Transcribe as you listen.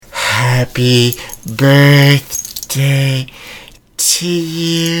Happy birthday to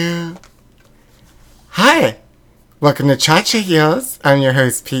you. Hi, welcome to Cha-Cha Heels. I'm your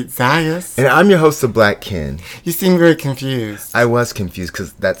host, Pete Zayas. And I'm your host of Black Ken. You seem very confused. I was confused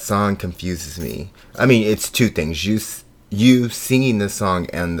because that song confuses me. I mean, it's two things. You singing the song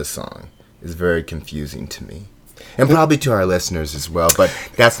and the song is very confusing to me. And probably to our listeners as well, but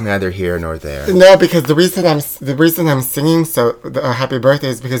that's neither here nor there. No, because the reason I'm singing happy birthday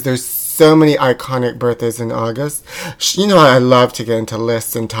is because there's so many iconic birthdays in August. You know I love to get into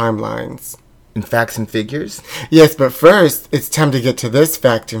lists and timelines. In facts and figures? Yes, but first, it's time to get to this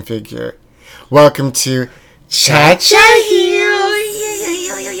fact and figure. Welcome to Cha-Cha Heels.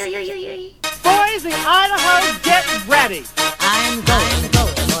 Boys in Idaho, get ready. I'm going,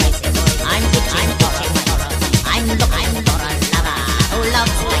 boys. I'm itching for a lover. I'm looking for a lover who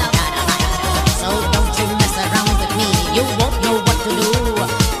loves like dynamite. So don't you mess around with me. You won't know what to do.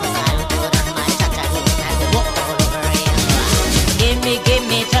 'Cause I'll put on my cha-cha heels and walk all over you. Give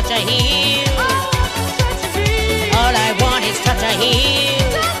me cha-cha heels. All I want is cha-cha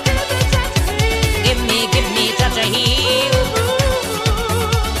heels. Give me cha-cha heels.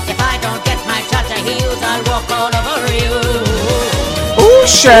 If I don't get my cha-cha heels, I'll walk all over you. Ooh,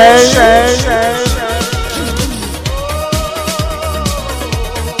 Shay.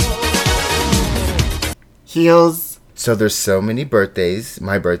 Heels. So there's so many birthdays.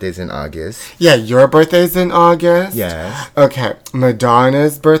 My birthday's in August. Yeah, your birthday's in August. Yes. Okay,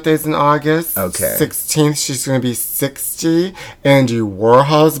 Madonna's birthday's in August. Okay. 16th, she's going to be 60. Andy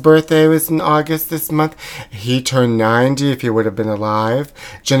Warhol's birthday was in August this month. He turned 90 if he would have been alive.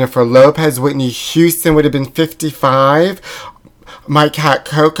 Jennifer Lopez, Whitney Houston would have been 55. My cat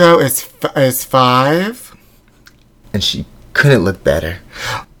Coco is 5. And she couldn't look better.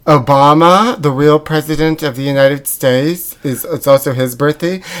 Obama, the real president of the United States, it's also his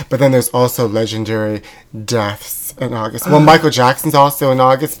birthday. But then there's also legendary deaths in August. Well, Michael Jackson's also in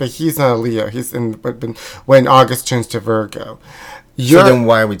August, but he's not a Leo. He's in when August turns to Virgo. So then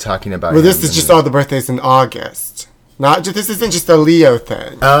why are we talking about Well, him? this is just all the birthdays in August. This isn't just a Leo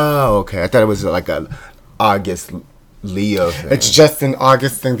thing. Oh, okay. I thought it was like a August Leo thing. It's just an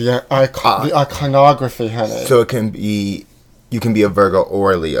August thing, the iconography, honey. So it can be... You can be a Virgo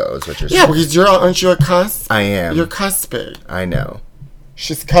or a Leo, is what you're saying. Yeah, because aren't you a cusp? I am. You're cuspy. I know.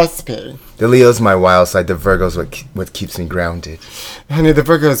 She's cuspy. The Leo's my wild side. The Virgo's what keeps me grounded. Honey, the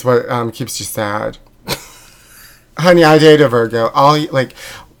Virgo is what keeps you sad. Honey, I date a Virgo.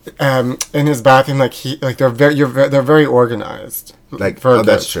 In his bathroom, they're very organized. Like, Virgos. oh,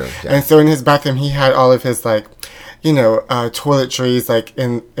 that's true. Yeah. And so in his bathroom, he had all of his toiletries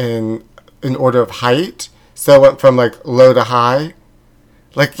in order of height. So it went from low to high.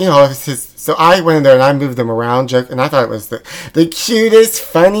 So I went in there and I moved them around, and I thought it was the cutest,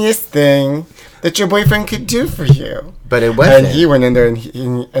 funniest thing that your boyfriend could do for you. But it wasn't. And he went in there and he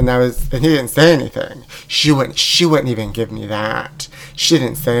didn't say anything. She wouldn't even give me that. She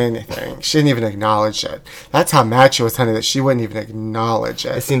didn't say anything. She didn't even acknowledge it. That's how mad she was, honey, that she wouldn't even acknowledge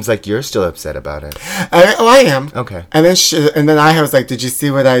it. It seems like you're still upset about it. I am. Okay. And then I was like, "Did you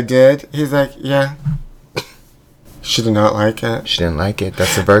see what I did?" He's like, "Yeah." She did not like it. She didn't like it.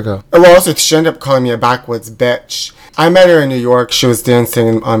 That's a Virgo. Well, also, she ended up calling me a backwoods bitch. I met her in New York. She was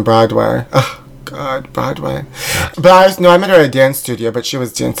dancing on Broadway. Oh, God, Broadway. But I met her at a dance studio, but she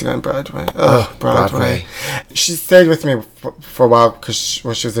was dancing on Broadway. Oh, Broadway. She stayed with me for a while because she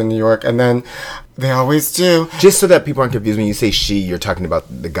was in New York, and then they always do. Just so that people aren't confused, when you say she, you're talking about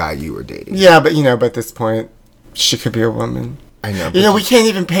the guy you were dating. Yeah, but at this point, she could be a woman. I know. We can't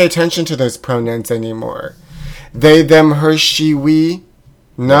even pay attention to those pronouns anymore. They, them, her, she, we.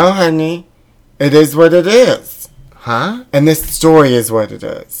 No, honey. It is what it is. Huh? And this story is what it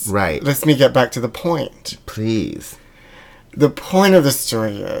is. Right. Let me get back to the point. Please. The point of the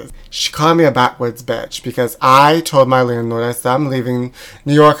story is, she called me a backwoods bitch because I told my landlord, I said, I'm leaving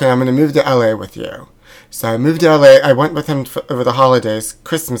New York and I'm going to move to LA with you. So I moved to LA. I went with him over the holidays,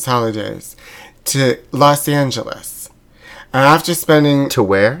 Christmas holidays, to Los Angeles. And after spending... To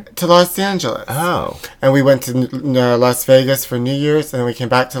where? To Los Angeles. Oh. And we went to Las Vegas for New Year's, and then we came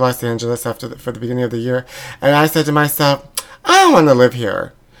back to Los Angeles for the beginning of the year. And I said to myself, I don't want to live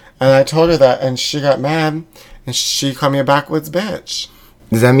here. And I told her that, and she got mad, and she called me a backwoods bitch.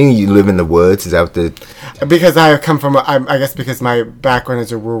 Does that mean you live in the woods? Is that what the... Because I come from, I guess because my background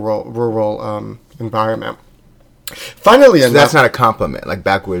is a rural environment. Funnily enough... that's not a compliment, like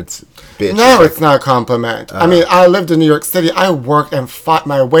backwoods bitch. No, it's not a compliment. I mean, I lived in New York City. I worked and fought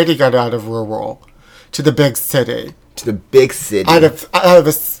my way to get out of rural to the big city. To the big city. Out of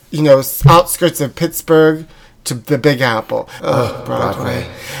outskirts of Pittsburgh to the Big Apple. Oh, Broadway.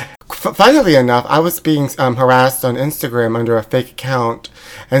 Funnily enough, I was being harassed on Instagram under a fake account,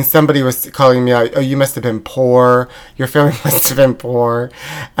 and somebody was calling me out, oh, you must have been poor. Your family must have been poor.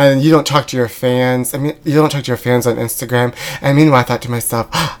 And you don't talk to your fans. I mean, you don't talk to your fans on Instagram. And meanwhile, I thought to myself,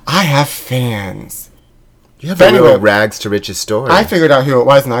 I have fans. You have But a real anyway, rags to riches story. I figured out who it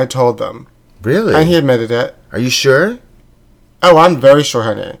was, and I told them. Really? And he admitted it. Are you sure? Oh, I'm very sure,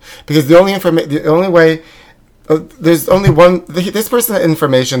 honey. Because the only way... there's only one. This person had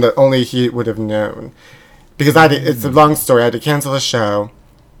information that only he would have known, because it's a long story. I had to cancel the show,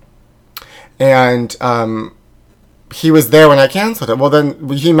 and he was there when I canceled it. Well, then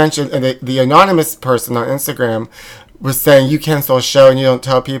he mentioned, and the anonymous person on Instagram was saying, "You cancel a show and you don't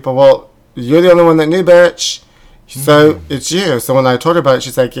tell people." Well, you're the only one that knew, bitch. So it's you. So when I told her about it,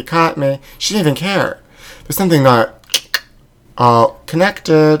 she's like, "You caught me." She didn't even care. There's something not all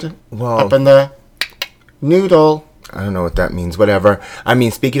connected up in the noodle. I don't know what that means. Whatever. I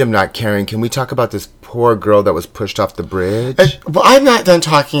mean, speaking of not caring, can we talk about this poor girl that was pushed off the bridge? Well, I'm not done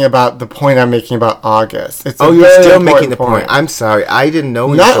talking about the point I'm making about August. It's you're still making the point. I'm sorry. I didn't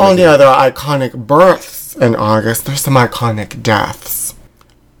know. Not only are there iconic births in August, there's some iconic deaths.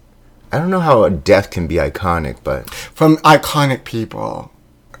 I don't know how a death can be iconic, but... From iconic people.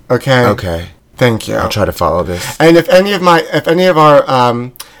 Okay? Okay. Thank you. I'll try to follow this. And if any of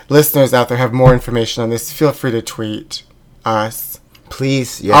our listeners out there have more information on this, feel free to tweet us.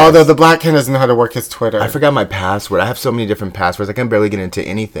 Please, yes. Although the Black Ken doesn't know how to work his Twitter. I forgot my password. I have so many different passwords. I can barely get into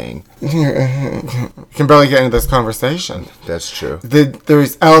anything. You can barely get into this conversation. That's true.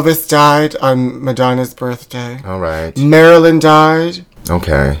 There's Elvis died on Madonna's birthday. All right. Marilyn died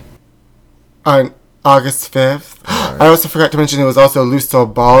Okay. on August 5th. I also forgot to mention it was also Lucille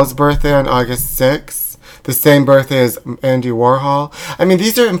Ball's birthday on August 6th. The same birthday as Andy Warhol. I mean,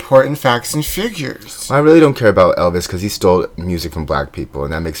 these are important facts and figures. I really don't care about Elvis because he stole music from black people,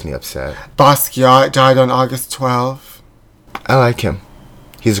 and that makes me upset. Basquiat died on August 12th. I like him.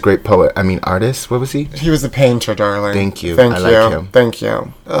 He's a great poet. I mean, artist. What was he? He was a painter, darling. Thank you. Thank I you. like him. Thank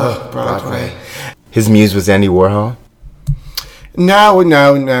you. Ugh, Broadway. His muse was Andy Warhol? No.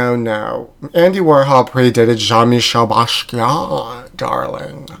 Andy Warhol predated Jean-Michel Basquiat,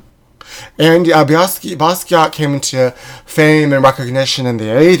 darling. And Basquiat came into fame and recognition in the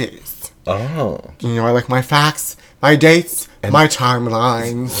 80s. Oh. You know, I like my facts, my dates, and my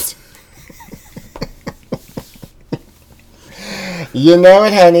timelines. You know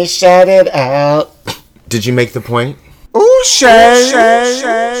it, honey. Shout it out. Did you make the point? Ooh, Shay.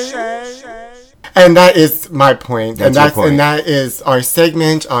 And that is my point. That's your point. And that is our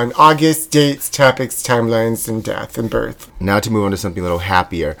segment on August dates, topics, timelines, and death and birth. Now to move on to something a little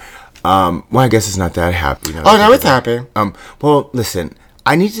happier. Well, I guess it's not that happy. Oh, no, it's happy. Well, listen,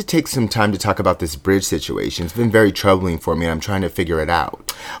 I need to take some time to talk about this bridge situation. It's been very troubling for me, and I'm trying to figure it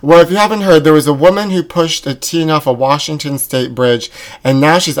out. Well, if you haven't heard, there was a woman who pushed a teen off a Washington State bridge, and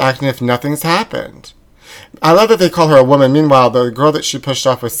now she's acting if nothing's happened. I love that they call her a woman. Meanwhile, the girl that she pushed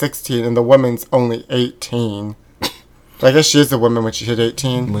off was 16, and the woman's only 18. I guess she is a woman when she hit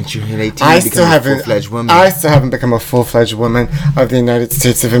 18. When you hit 18, you become a full-fledged woman. I still haven't become a full-fledged woman of the United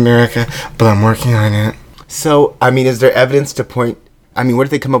States of America, but I'm working on it. So, I mean, is there evidence to point... I mean, what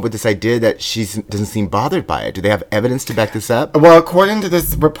if they come up with this idea that she doesn't seem bothered by it? Do they have evidence to back this up? Well, according to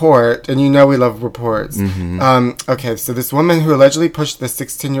this report, and you know we love reports, okay, so this woman who allegedly pushed the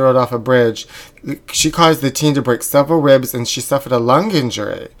 16-year-old off a bridge, she caused the teen to break several ribs, and she suffered a lung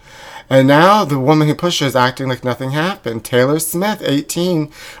injury. And now the woman who pushed her is acting like nothing happened. Taylor Smith, 18,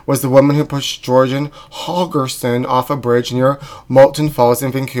 was the woman who pushed Jordan Holgerson off a bridge near Moulton Falls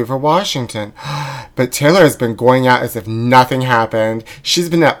in Vancouver, Washington. But Taylor has been going out as if nothing happened. She's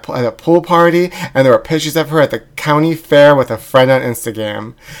been at a pool party, and there were pictures of her at the county fair with a friend on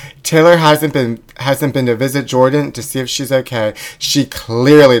Instagram. Taylor hasn't been to visit Jordan to see if she's okay. She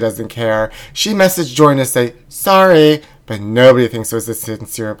clearly doesn't care. She messaged Jordan to say, sorry, but nobody thinks it was a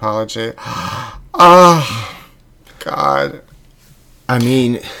sincere apology. Oh, God. I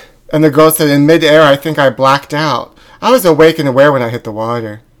mean... And the girl said, in midair, I think I blacked out. I was awake and aware when I hit the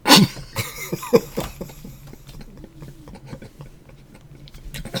water.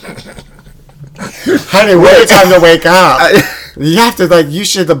 Honey, what a time to wake up. You have to, you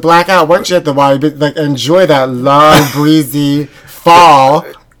should black out once you hit the water, but, enjoy that long, breezy fall.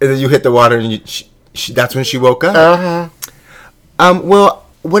 And then you hit the water and that's when she woke up? Uh-huh. Well,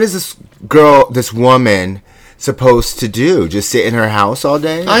 what is this woman supposed to do? Just sit in her house all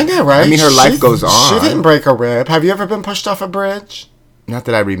day? I know, right? I mean, her life goes on. She didn't break a rib. Have you ever been pushed off a bridge? Not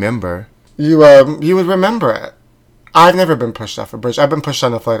that I remember. You would remember it. I've never been pushed off a bridge. I've been pushed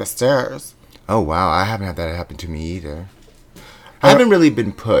on a flight of stairs. Oh, wow. I haven't had that happen to me either. I haven't really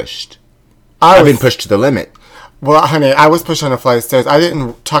been pushed. I've I've been pushed to the limit. Well, honey, I was pushed on a flight of stairs. I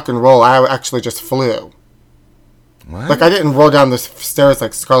didn't tuck and roll. I actually just flew. What? Like, I didn't roll down the stairs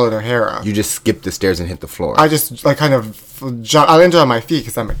like Scarlett O'Hara. You just skipped the stairs and hit the floor. I just, like, kind of I landed on my feet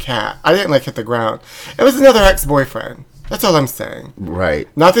because I'm a cat. I didn't, like, hit the ground. It was another ex-boyfriend. That's all I'm saying. Right.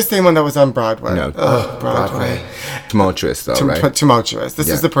 Not the same one that was on Broadway. No. Ugh, Broadway. Tumultuous, though, right? Tumultuous. This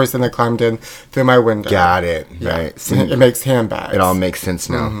Yeah. is the person that climbed in through my window. Got it. Yeah. Right. See, It makes handbags. it all makes sense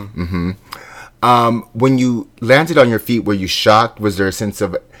now. When you landed on your feet, were you shocked? Was there a sense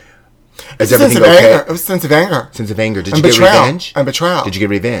of... Is It's a sense everything of okay? anger. It was a sense of anger. Sense of anger. Did And you get betrayal. revenge? And betrayal. Did you get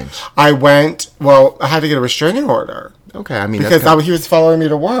revenge? I went, I had to get a restraining order. Okay, I mean, Because he was following me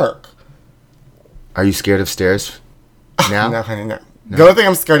to work. Are you scared of stairs now? No, honey, no. The only thing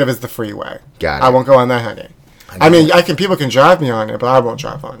I'm scared of is the freeway. Got I it. won't go on that, honey. People can drive me on it, but I won't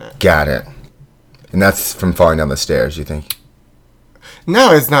drive on it. Got it. And that's from falling down the stairs, you think?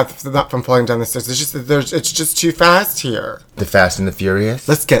 No, it's not from falling down the stairs. It's just that it's just too fast here. The Fast and the Furious?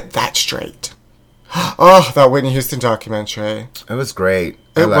 Let's get that straight. Oh, that Whitney Houston documentary. It was great.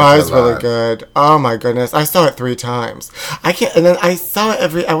 I It liked was a really lot. good. Oh my goodness. I saw it 3 times. And then I saw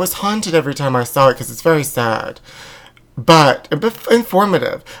it I was haunted every time I saw it because it's very sad. But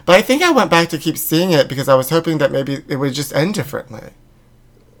informative. But I think I went back to keep seeing it because I was hoping that maybe it would just end differently.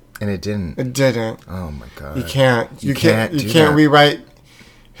 And it didn't. It didn't. Oh my god. You can't. You can't do that. rewrite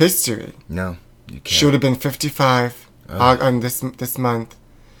history. No, you can't. She would have been 55 on this month.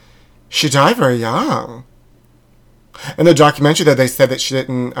 She died very young. In the documentary, though, they said that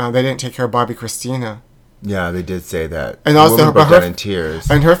they didn't take care of Bobby Christina. Yeah, they did say that. And The also, woman broke her- down in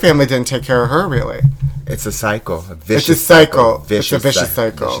tears. And her family didn't take care of her, really. It's a cycle. A vicious cycle. Vicious It's a vicious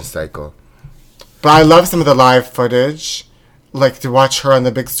cycle. Vicious cycle. But I love some of the live footage. Like, to watch her on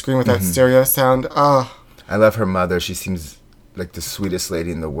the big screen with that stereo sound. Oh, I love her mother. She seems like the sweetest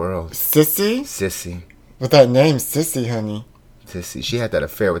lady in the world. Sissy? Sissy. With that name, Sissy, honey. Sissy. She had that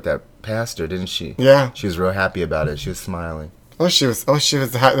affair with that pastor, didn't she? Yeah. She was real happy about it. She was smiling. She was those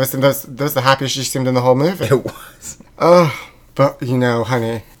the happiest she seemed in the whole movie. It was. But,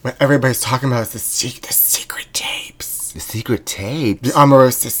 honey, what everybody's talking about is the secret tapes. The secret tapes. The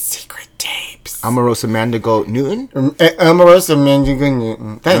Omarosa secret tapes. Omarosa Mandigo Newton? Omarosa Mendigo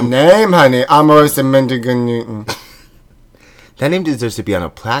Newton. That name, honey, Omarosa Mendigo Newton. That name deserves to be on a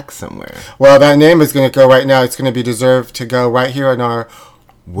plaque somewhere. Well, that name is going to go right now. It's going to be deserved to go right here on our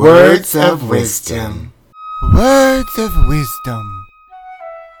Words of Wisdom. Words of Wisdom.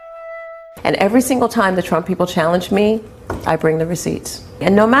 And every single time the Trump people challenge me, I bring the receipts.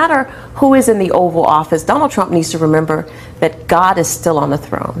 And no matter who is in the Oval Office, Donald Trump needs to remember that God is still on the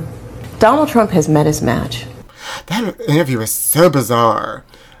throne. Donald Trump has met his match. That interview was so bizarre.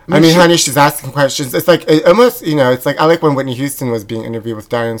 I mean, honey, she's asking questions. It's like, almost, it's like, I like when Whitney Houston was being interviewed with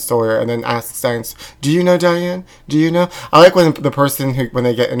Diane Sawyer and then asks Diane, do you know Diane? Do you know? I like when the person when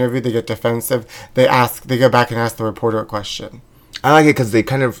they get interviewed, they get defensive. They go back and ask the reporter a question. I like it because they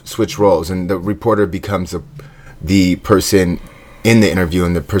kind of switch roles, and the reporter becomes the person in the interview,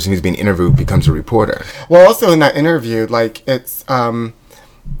 and the person who's being interviewed becomes a reporter. Well, also in that interview, like, it's,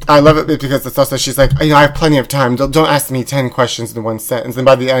 I love it because it's also, she's like, I have plenty of time. Don't ask me 10 questions in one sentence. And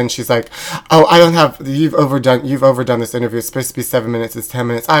by the end, she's like, oh, I don't have, you've overdone this interview. It's supposed to be 7 minutes. It's 10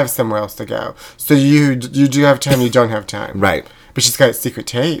 minutes. I have somewhere else to go. So you do have time. You don't have time. Right. But she's got secret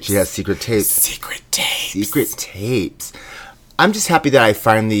tapes. She has secret tapes. Secret tapes. Secret tapes. I'm just happy that I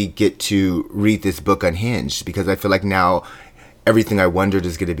finally get to read this book unhinged because I feel like now everything I wondered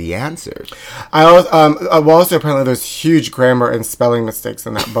is going to be answered. Also, apparently there's huge grammar and spelling mistakes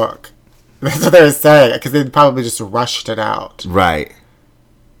in that book. That's what they were saying, because they probably just rushed it out. Right.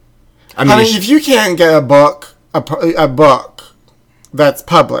 I mean, if you can't get a book that's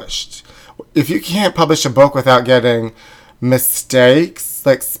published, if you can't publish a book without getting mistakes,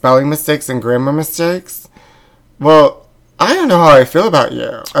 like spelling mistakes and grammar mistakes, well, I don't know how I feel about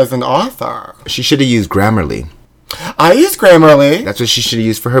you as an author. she should have used Grammarly. I use Grammarly. That's what she should have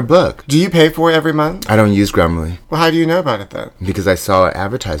used for her book. Do you pay for it every month? I don't use Grammarly Well, how do you know about it then? because I saw an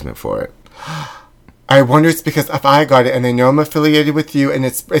advertisement for it. I wonder it's because if I got it and they know I'm affiliated with you and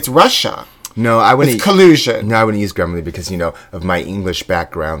it's Russia. No, I wouldn't. It's collusion. No, I wouldn't use Grammarly because, of my English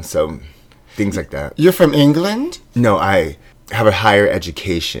background, so things like that. You're from England? No, I have a higher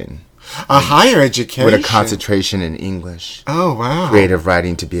education A higher education? with a concentration in English. Oh, wow. Creative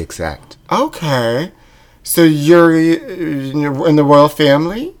writing, to be exact. Okay. So you're in the royal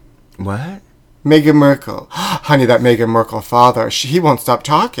family? What? Meghan Markle. Honey, that Meghan Markle father, he won't stop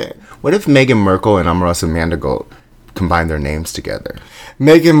talking. What if Meghan Markle and Omarosa Mandigo combine their names together?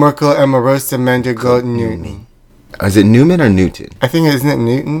 Meghan Markle and Omarosa Mendigo Newton. Is it Newman or Newton? I think, isn't it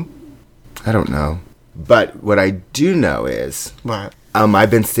Newton? I don't know. But what I do know is... What?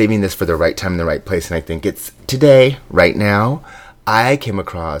 I've been saving this for the right time and the right place, and I think it's today, right now, I came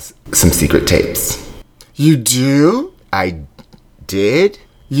across some secret tapes. You do? I did.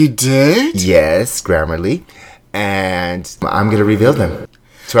 You did? Yes, Grammarly. And I'm going to reveal them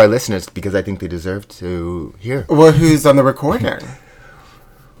to our listeners because I think they deserve to hear. Well, who's on the recording?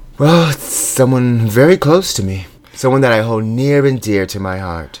 Well, it's someone very close to me. Someone that I hold near and dear to my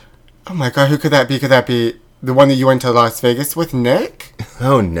heart. Oh my God, who could that be? Could that be the one that you went to Las Vegas with, Nick?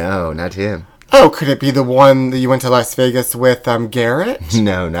 Oh no, not him. Oh, could it be the one that you went to Las Vegas with, Garrett?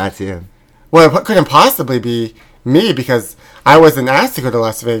 No, not him. Well, it couldn't possibly be me because I wasn't asked to go to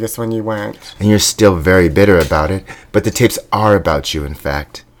Las Vegas when you went. And you're still very bitter about it, but the tapes are about you, in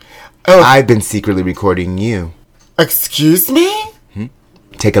fact. Oh, I've been secretly recording you. excuse me?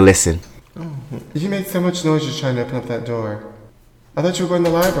 Take a listen. You made so much noise just trying to open up that door. I thought you were going to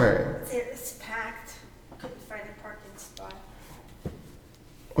the library. It's packed. Couldn't find a parking spot.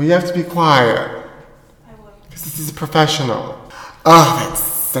 Well, you have to be quiet. I will. Because this is a professional. Oh, that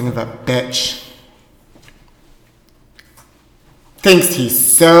son of a bitch. Thinks he's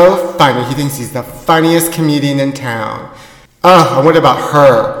so funny. He thinks he's the funniest comedian in town. Oh, and what about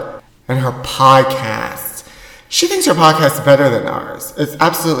her and her podcast? She thinks her podcast is better than ours. It's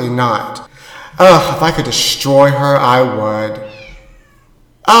absolutely not. Oh, if I could destroy her, I would.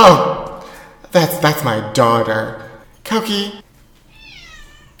 Oh, that's my daughter. Cokie.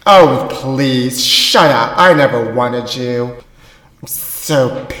 Oh, please, shut up. I never wanted you. I'm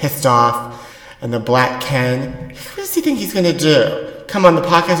so pissed off. And the Black Ken, what does he think he's gonna do? Come on the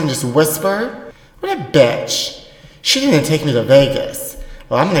podcast and just whisper? What a bitch. She didn't take me to Vegas.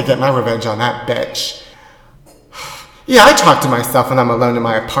 Well, I'm gonna get my revenge on that bitch. Yeah, I talk to myself when I'm alone in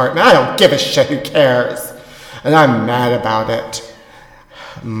my apartment. I don't give a shit, who cares? And I'm mad about it.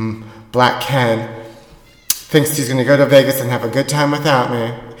 Black Ken thinks he's gonna go to Vegas and have a good time without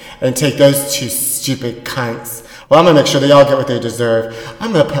me. And take those two stupid cunts. Well, I'm gonna make sure they all get what they deserve.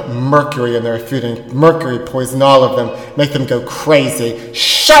 I'm gonna put mercury in their food and mercury poison all of them. Make them go crazy.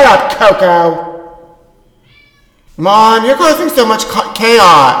 Shut up, Coco! Mom, you're causing so much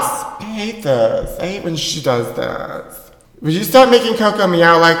chaos. I hate this. I hate when she does this. Would you stop making Coco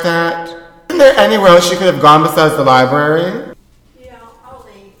meow like that? Isn't there anywhere else she could have gone besides the library? Yeah, I'll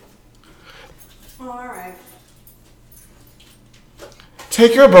leave. Oh, all right.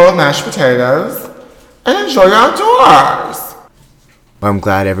 Take your bowl of mashed potatoes and enjoy your outdoors. Well, I'm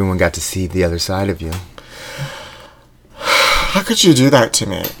glad everyone got to see the other side of you. How could you do that to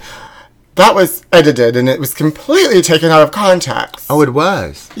me? That was edited and it was completely taken out of context. Oh, it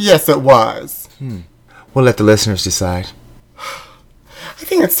was? Yes, it was. We'll let the listeners decide. I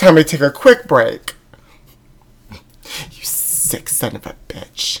think it's time we take a quick break. You sick son of a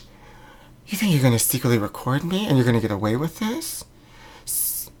bitch. You think you're going to secretly record me and you're going to get away with this?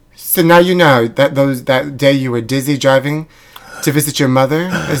 So now you know that that day you were dizzy driving to visit your mother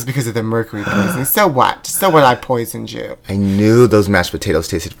is because of the mercury poison. So what? So what, I poisoned you? I knew those mashed potatoes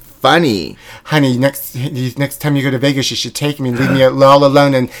tasted funny. Honey, next time you go to Vegas, you should take me and leave me all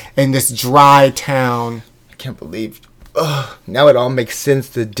alone in this dry town. I can't believe... Oh, now it all makes sense.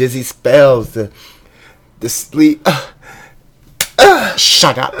 The dizzy spells, the sleep...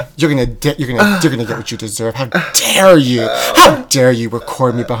 Shut up! You're gonna get what you deserve. How dare you? How dare you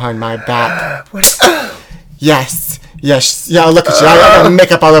record me behind my back? Yes. Yeah. Look at you. I gotta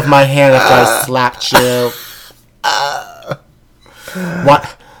make up all of my hand after I slapped you.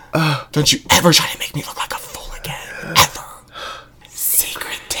 What? Don't you ever try to make me look like a fool again. Ever.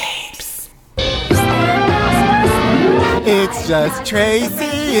 Secret tapes. It's just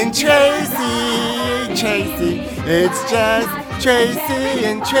Tracy and Tracy. It's just Tracy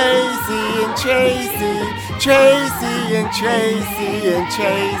and Tracy and Tracy. Tracy and Tracy and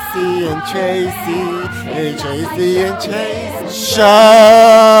Tracy and Tracy and Tracy and Tracy. Show.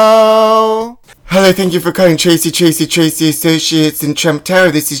 Hello, thank you for calling Tracy Associates in Trump Tower.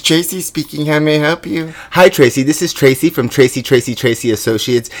 This is Tracy speaking. How may I help you? Hi, Tracy. This is Tracy from Tracy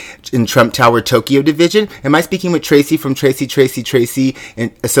Associates in Trump Tower Tokyo Division. Am I speaking with Tracy from Tracy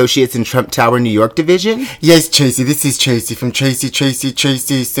and Associates in Trump Tower New York Division? Yes, Tracy. This is Tracy from Tracy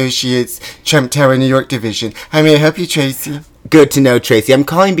Associates Trump Tower New York Division. How may I help you, Tracy? Good to know, Tracy. I'm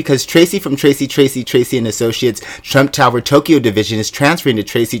calling because Tracy from Tracy and Associates Trump Tower Tokyo Division is transferring to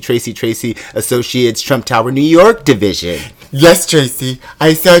Tracy Associates Trump Tower New York Division. Yes, Tracy.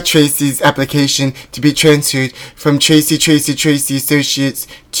 I saw Tracy's application to be transferred from Tracy Associates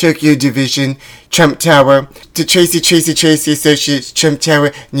Tokyo Division Trump Tower to Tracy Associates Trump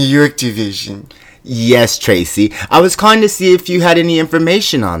Tower New York Division. Yes, Tracy. I was calling to see if you had any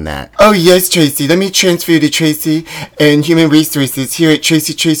information on that. Oh, yes, Tracy. Let me transfer you to Tracy and Human Resources here at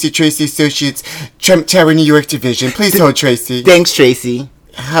Tracy Associates, Trump Tower, New York Division. Please hold, Tracy. Thanks, Tracy.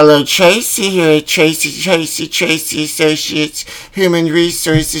 Hello, Tracy here at Tracy Associates, Human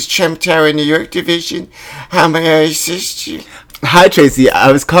Resources, Trump Tower, New York Division. How may I assist you? Hi, Tracy.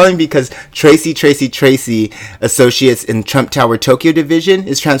 I was calling because Tracy Associates in Trump Tower Tokyo Division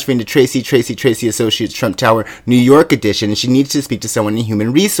is transferring to Tracy Associates Trump Tower New York Edition, and she needs to speak to someone in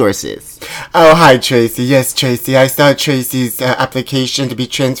Human Resources. Oh, hi, Tracy. Yes, Tracy. I saw Tracy's application to be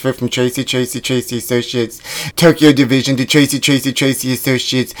transferred from Tracy Associates Tokyo Division to Tracy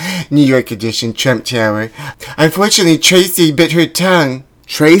Associates New York Edition Trump Tower. Unfortunately, Tracy bit her tongue.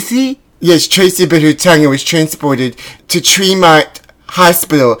 Tracy? Yes, Tracy bit her tongue and was transported to Tremont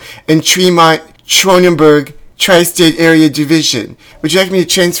Hospital in Tremont, Schronenberg, Tri-State Area Division. Would you like me to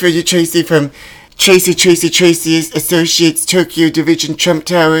transfer you, Tracy, from Tracy Associates Tokyo Division Trump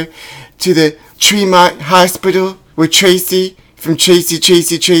Tower to the Tremont Hospital, where Tracy from Tracy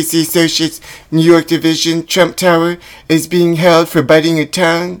Associates New York Division Trump Tower is being held for biting her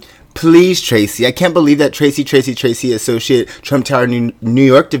tongue? Please, Tracy. I can't believe that Tracy Associate Trump Tower New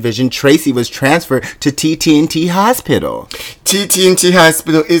York Division, Tracy was transferred to TTNT Hospital. TTNT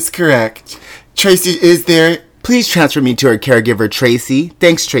Hospital is correct. Tracy is there. Please transfer me to her caregiver, Tracy.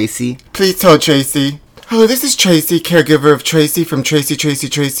 Thanks, Tracy. Please hold, Tracy. Hello, this is Tracy, caregiver of Tracy from Tracy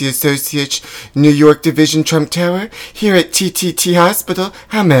Associates New York Division Trump Tower, here at TTT Hospital.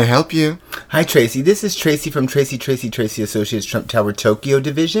 How may I help you? Hi, Tracy. This is Tracy from Tracy Associates Trump Tower Tokyo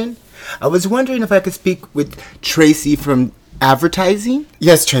Division. I was wondering if I could speak with Tracy from advertising?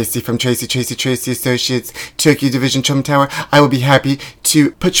 Yes, Tracy from Tracy Associates Tokyo Division Trump Tower. I will be happy to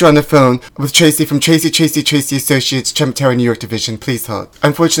put you on the phone with Tracy from Tracy Associates Trump Tower New York Division. Please hold.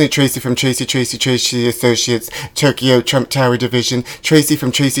 Unfortunately, Tracy from Tracy Associates Tokyo Trump Tower Division, Tracy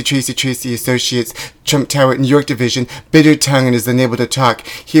from Tracy Associates Trump Tower New York Division, bit her tongue and is unable to talk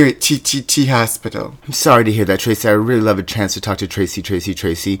here at TTT Hospital. I'm sorry to hear that, Tracy. I really love a chance to talk to Tracy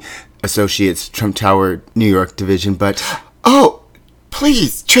Associates Trump Tower New York Division, but... Oh,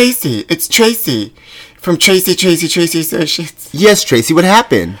 please, Tracy. It's Tracy from Tracy Associates. Yes, Tracy, what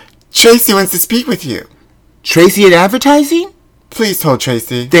happened? Tracy wants to speak with you. Tracy at advertising? Please hold,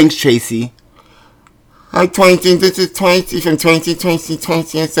 Tracy. Thanks, Tracy. Hi, Tracy. This is Tracy from Tracy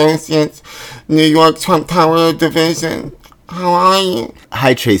Associates New York Trump Tower Division. How are you?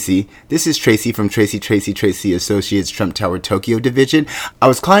 Hi, Tracy. This is Tracy from Tracy Associates Trump Tower Tokyo Division. I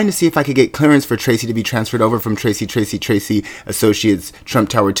was calling to see if I could get clearance for Tracy to be transferred over from Tracy Associates Trump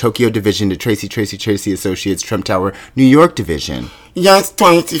Tower Tokyo Division to Tracy Associates Trump Tower New York Division. Yes,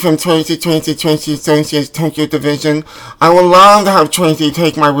 Tracy from Tracy Associates Tokyo Division. I would love to have Tracy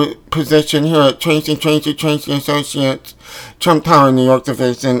take my position here at Tracy Associates Trump Tower New York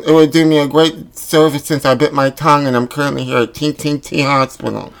Division. It would do me a great service since I bit my tongue and I'm currently here at TTT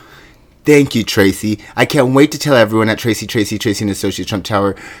Hospital. Thank you, Tracy. I can't wait to tell everyone at Tracy and Associates Trump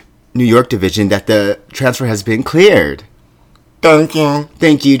Tower New York Division that the transfer has been cleared. Thank you.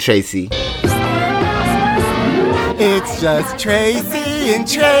 Thank you, Tracy. It's just Tracy and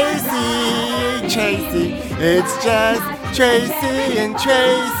Tracy. It's just Tracy and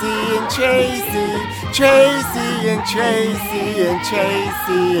Tracy and Tracy. Tracy and Tracy and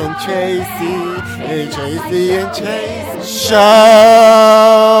Tracy and Tracy and Tracy and Tracy show.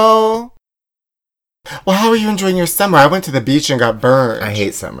 Well, how are you enjoying your summer? I went to the beach and got burned. I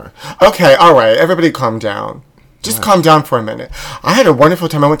hate summer. Okay, all right. Everybody calm down. Just calm down for a minute. I had a wonderful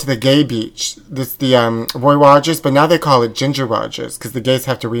time. I went to the gay beach. The Roy Rogers, but now they call it Ginger Rogers because the gays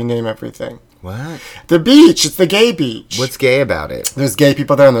have to rename everything. What? The beach. It's the gay beach. What's gay about it? There's gay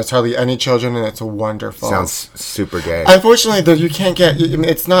people there and there's hardly any children and it's wonderful. Sounds super gay. Unfortunately, though, you can't get...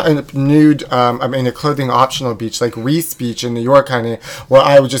 It's not a nude, a clothing optional beach like Reese Beach in New York, honey, where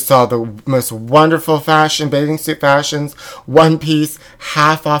I just saw the most wonderful fashion, bathing suit fashions, one piece,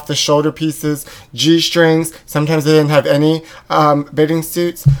 half off the shoulder pieces, G-strings. Sometimes they didn't have any bathing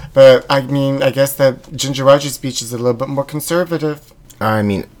suits, but I guess that Ginger Rogers Beach is a little bit more conservative. I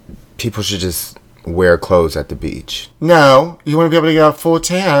mean, people should just wear clothes at the beach. No, you want to be able to get a full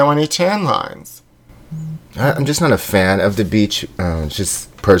tan. I don't want any tan lines. I'm just not a fan of the beach.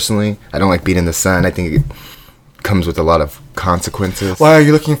 Just personally, I don't like being in the sun. I think it comes with a lot of consequences. Well, are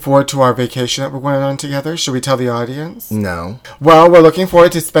you looking forward to our vacation that we're going on together? Should we tell the audience? No. Well, we're looking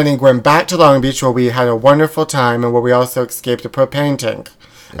forward to going back to Long Beach where we had a wonderful time and where we also escaped a propane tank.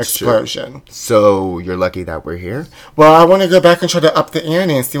 explosion. So you're lucky that we're here. Well, I want to go back and try to up the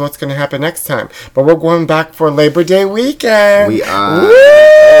ante and see what's going to happen next time. But we're going back for Labor Day weekend. We are. Woo!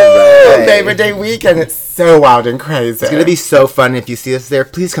 Right. Labor Day weekend. It's so wild and crazy. It's going to be so fun. If you see us there,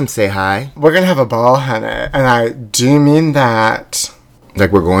 please come say hi. We're going to have a ball, honey. And I do mean that.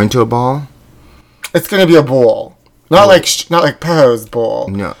 Like we're going to a ball? It's going to be a ball. Not like Pose Ball.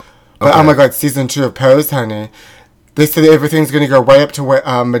 No. But oh my God, season 2 of Pose, honey. They said that everything's going to go way up to where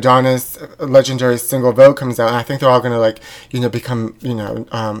Madonna's legendary single Vogue comes out. And I think they're all going to, become,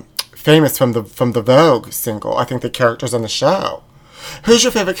 famous from the Vogue single. I think the characters on the show. Who's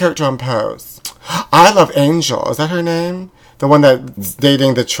your favorite character on Pose? I love Angel. Is that her name? The one that's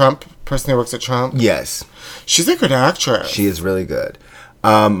dating the Trump person who works at Trump? Yes. She's a good actress. She is really good.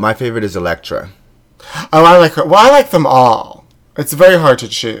 My favorite is Elektra. Oh, I like her. Well, I like them all. It's very hard to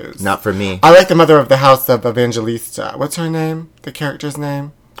choose. Not for me. I like the mother of the house of Evangelista. What's her name? The character's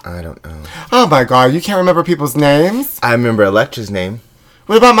name? I don't know. Oh my God, you can't remember people's names? I remember Elektra's name.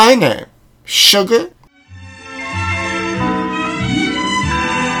 What about my name? Sugar?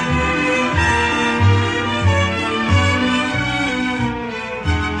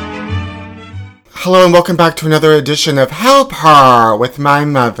 Hello and welcome back to another edition of Help Her with my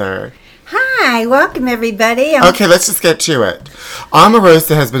mother. Hi, welcome everybody. Okay, let's just get to it.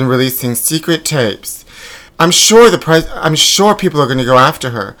 Omarosa has been releasing secret tapes. I'm sure people are going to go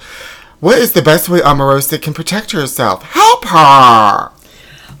after her. What is the best way Omarosa can protect herself? Help her!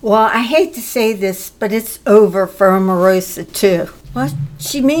 Well, I hate to say this, but it's over for Omarosa too. Well,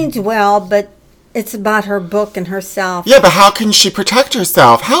 she means well, but it's about her book and herself. Yeah, but how can she protect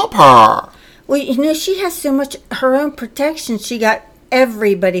herself? Help her! Well, she has so much her own protection. She got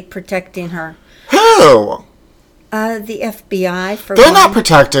everybody protecting her. Who? The FBI for They're one. not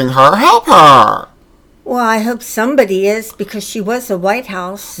protecting her. Help her! Well, I hope somebody is because she was a White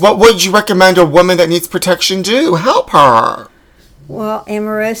House. What would you recommend a woman that needs protection do? Help her! Well,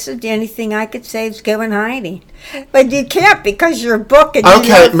 Omarosa, the only thing I could say is go in hiding. But you can't because your book and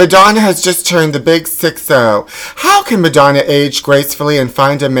Okay, Madonna has just turned the big 6-0. How can Madonna age gracefully and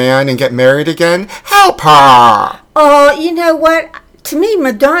find a man and get married again? Help her! Oh, you know what? To me,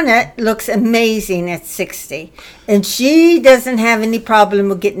 Madonna looks amazing at 60. And she doesn't have any problem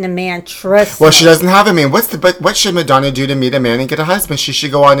with getting a man. Trust Well, me. she doesn't have a man. What should Madonna do to meet a man and get a husband? She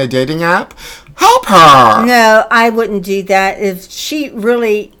should go on a dating app? Help her! No, I wouldn't do that. If she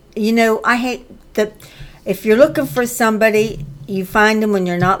really, I hate that. If you're looking for somebody, you find them when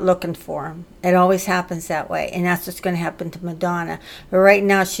you're not looking for them. It always happens that way. And that's what's going to happen to Madonna. But right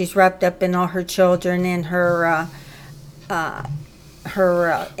now, she's wrapped up in all her children and her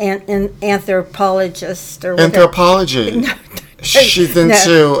anthropologist or whatever. Anthropology. She's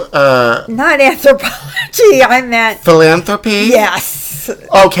into Not anthropology. I meant philanthropy? yes.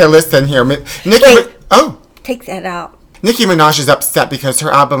 Okay, listen here. Take that out. Nicki Minaj is upset because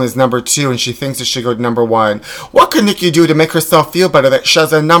her album is number 2 and she thinks it should go to number 1. What could Nicki do to make herself feel better that she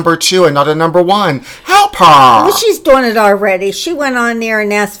has a number 2 and not a number 1? Help her! Well, she's doing it already. She went on there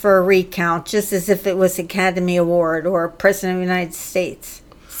and asked for a recount, just as if it was Academy Award or President of the United States.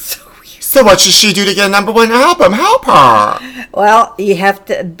 So what should she do to get a number 1 album? Help her! Well, you have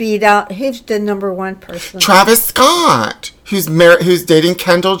to beat out who's the number 1 person. Travis Scott, who's dating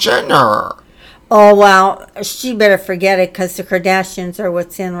Kendall Jenner. Oh, wow. She better forget it because the Kardashians are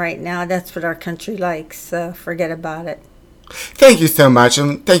what's in right now. That's what our country likes. So forget about it. Thank you so much,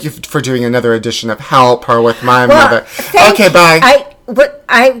 and thank you for doing another edition of Help Her with my mother. Okay, bye.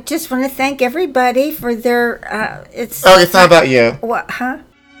 I just want to thank everybody for their. It's not about you. What? Huh?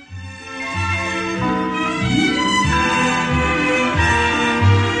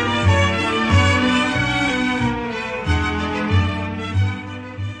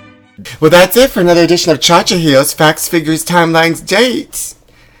 Well, that's it for another edition of Cha-Cha Heels, Facts, Figures, Timelines, Dates.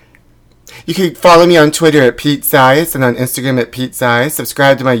 You can follow me on Twitter at Pete Zayas and on Instagram at Pete Zayas.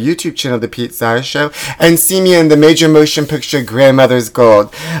 Subscribe to my YouTube channel, The Pete Zayas Show, and see me in the major motion picture Grandmother's Gold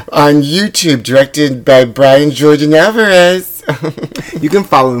on YouTube, directed by Brian Jordan Alvarez. You can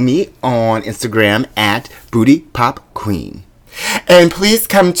follow me on Instagram at Booty Pop Queen. And please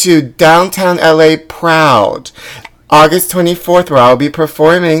come to Downtown LA Proud, August 24th, where I'll be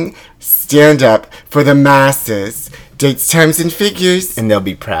performing stand-up for the masses. Dates, times, and figures. And they'll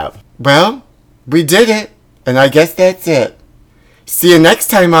be proud. Well, we did it, and I guess that's it. See you next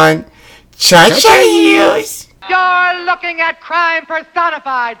time on Cha-Cha Heels. You're looking at crime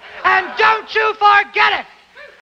personified, and don't you forget it!